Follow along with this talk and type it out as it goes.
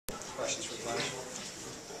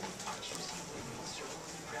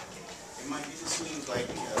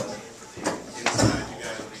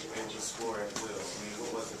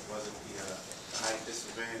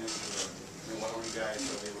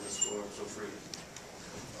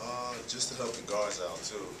Just to help the guards out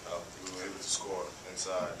too. We were able to score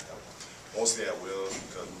inside, mostly at will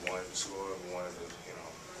because we wanted to score. We wanted to,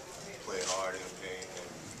 play hard in the paint, and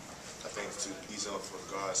I think to ease up for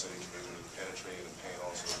the guards so they can be able to penetrate in the paint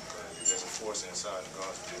also. Because if there's a force inside, the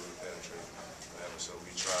guards will be able to penetrate. Whatever. So we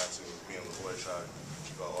try to, me and LaVoy try to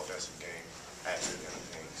keep our offensive game active in the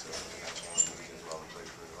paint. So I think that's one of the reasons why we play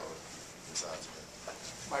pretty hard inside today.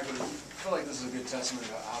 Michael, I feel like this is a good testament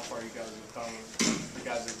to how far you guys have come. The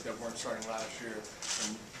guys that weren't starting last year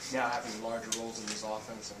and now having larger roles in this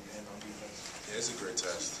offense and on defense. Yeah, it's a great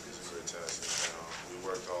test. It's a great test. We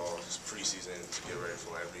worked all this preseason to get ready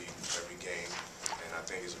for every game, and I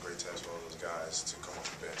think it's a great test for all those guys to come off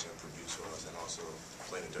the bench and produce for us, and also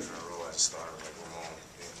play a different role as a starter like Ramone,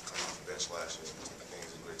 coming off the bench last year. I think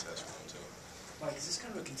it's a great test for him too. Mike, is this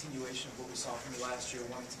kind of a continuation of what we saw from you last year,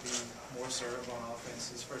 wanting to be more assertive on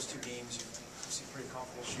offense? These first two games, you seem pretty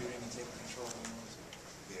comfortable shooting and taking control of them.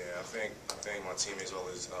 Yeah, I think my teammates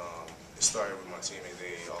always, it started with my teammates.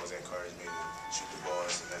 They always encouraged me to shoot the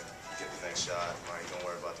balls and then get the next shot. Like, don't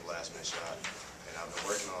worry about the last minute shot. And I've been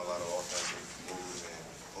working on a lot of offensive moves and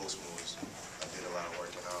post moves. I did a lot of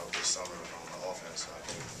working out this summer on my offense. So I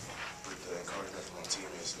think with the encouragement from my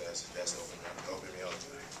teammates, that's helping me out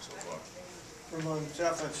so far. Ramone, the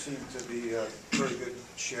offense seemed to be very good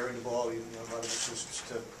sharing the ball, a lot of assists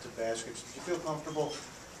to baskets. Did you feel comfortable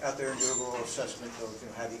out there in the overall assessment of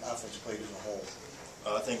how the offense played as a whole?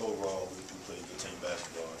 I think overall we played good team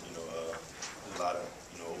basketball. There's a lot of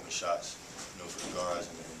open shots, for the guards,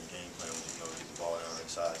 and the game plan was get the ball down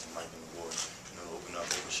insides and Mike and the board, open up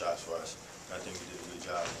open shots for us. And I think we did a good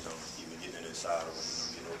job, even getting it inside or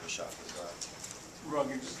getting open shot for the guards.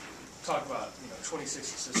 Rugg, just talk about 26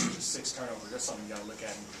 assists and 6 turnovers. That's something you got to look at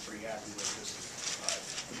and be pretty happy with. Just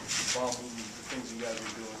the ball movement, the things you guys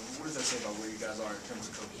are doing. What does that say about where you guys are in terms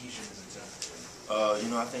of cohesion as a team?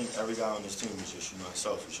 I think every guy on this team is just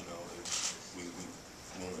unselfish. We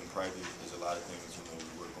in practice there's a lot of things we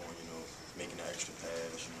work on. Making an extra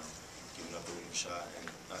pass, giving up the open shot, and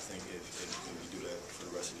I think if we do that for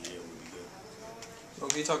the rest of the year, we'll be good. Well,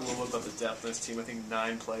 can you talk a little bit about the depth of this team? I think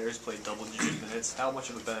 9 players played double-digit minutes. How much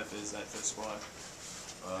of a benefit is that to the squad?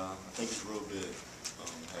 I think it's real big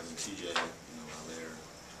having TJ, out there,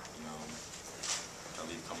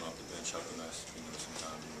 Khalid coming off the bench helping us.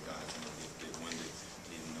 Sometimes guys get winded,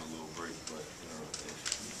 needing a little break, but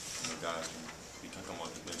if guys can come off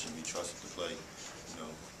the bench and be trusted to play,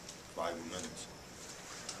 valuable minutes.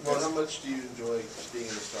 Well, how much do you enjoy being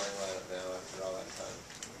in the starting lineup now after all that time?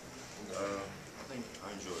 I think I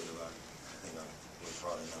enjoyed it a lot. I think I was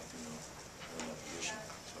hard enough, in that position.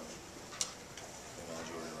 So I think I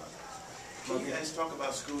enjoyed it a lot. Can you guys talk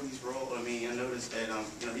about Scooty's role? I mean, I noticed that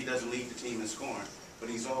he doesn't lead the team in scoring, but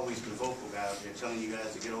he's always the vocal guy out there telling you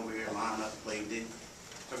guys to get over here, line up, play D.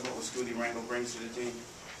 Talk about what Scooty Rango brings to the team.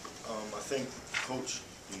 I think Coach,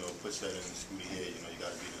 puts that in Scooty head. You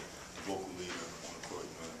got to be the vocal leader on the court.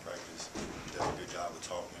 In practice, he does a good job of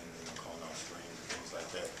talking and calling out screens and things like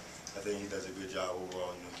that. I think he does a good job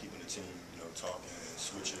overall, keeping the team, talking and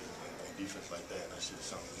switching and defense like that. And that's just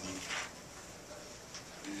something we need.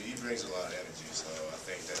 He brings a lot of energy, so I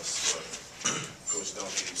think that's what Coach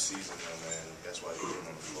Dunphy sees in him, and that's why he put him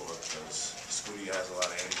on the floor. Because Scooty has a lot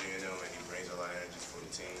of energy in him, and he brings a lot of energy for the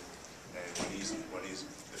team. And when he's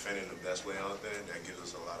defending the best way out there, that gives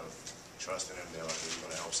us a lot of trust in him. That he's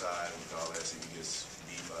going to help side regardless if he gets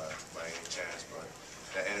beat by any chance. But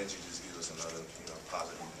that energy just gives us another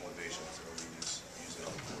positive motivation. So we just use it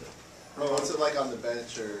on the court. Well, what's it like on the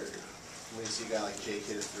bench, or when you see a guy like Jake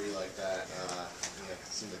hit a 3 like that?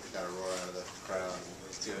 It seems like they got a roar out of the crowd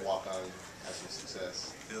and see him walk on, have some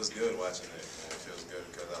success. It feels good watching it. It feels good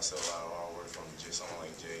because I saw a lot of hard work from someone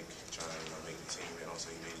like Jake trying to make the team, and also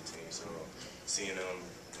he made the team. So seeing him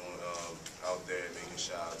doing, out there making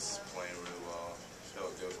shots, playing really well,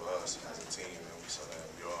 felt good for us as a team, and we saw that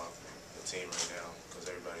we are the team right now because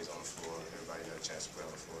everybody's on the floor. Everybody got a chance to play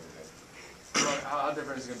on the floor today. How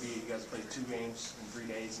different is it going to be? You guys played 2 games in 3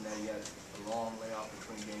 days, and now you got a long layoff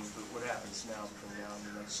between games. But what happens now between now and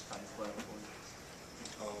the next time you play?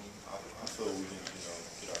 I feel we can,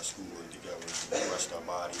 get our schoolwork together, rest our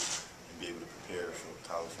bodies, and be able to prepare for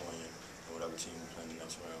California or whatever team we play in the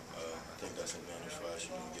next round. I think that's an advantage for us.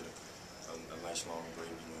 Get a nice long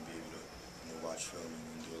break, be able to watch film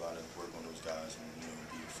and do a lot of work on those guys, and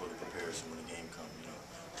be fully prepared so when the game comes, and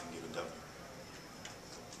get a W.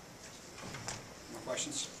 More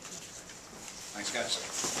questions? Thanks, guys.